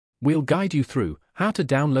We'll guide you through how to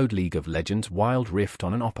download League of Legends Wild Rift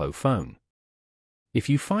on an Oppo phone. If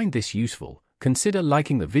you find this useful, consider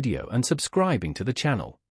liking the video and subscribing to the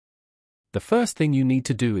channel. The first thing you need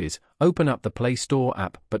to do is open up the Play Store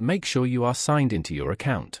app, but make sure you are signed into your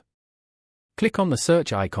account. Click on the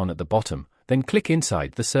search icon at the bottom, then click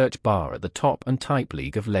inside the search bar at the top and type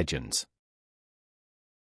League of Legends.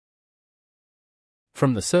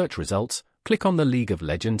 From the search results, click on the League of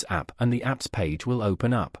Legends app and the apps page will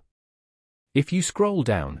open up. If you scroll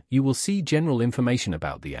down, you will see general information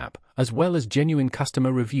about the app, as well as genuine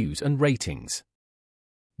customer reviews and ratings.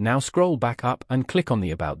 Now scroll back up and click on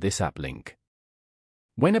the About This App link.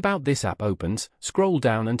 When About This App opens, scroll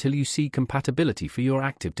down until you see compatibility for your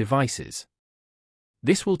active devices.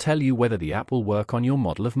 This will tell you whether the app will work on your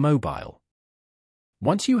model of mobile.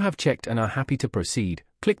 Once you have checked and are happy to proceed,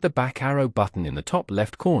 click the back arrow button in the top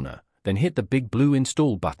left corner, then hit the big blue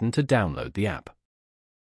Install button to download the app.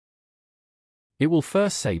 It will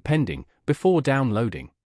first say pending before downloading.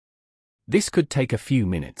 This could take a few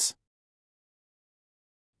minutes.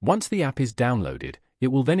 Once the app is downloaded, it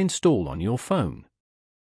will then install on your phone.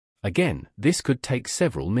 Again, this could take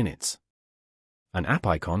several minutes. An app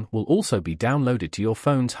icon will also be downloaded to your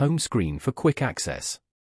phone's home screen for quick access.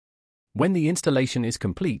 When the installation is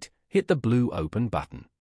complete, hit the blue Open button.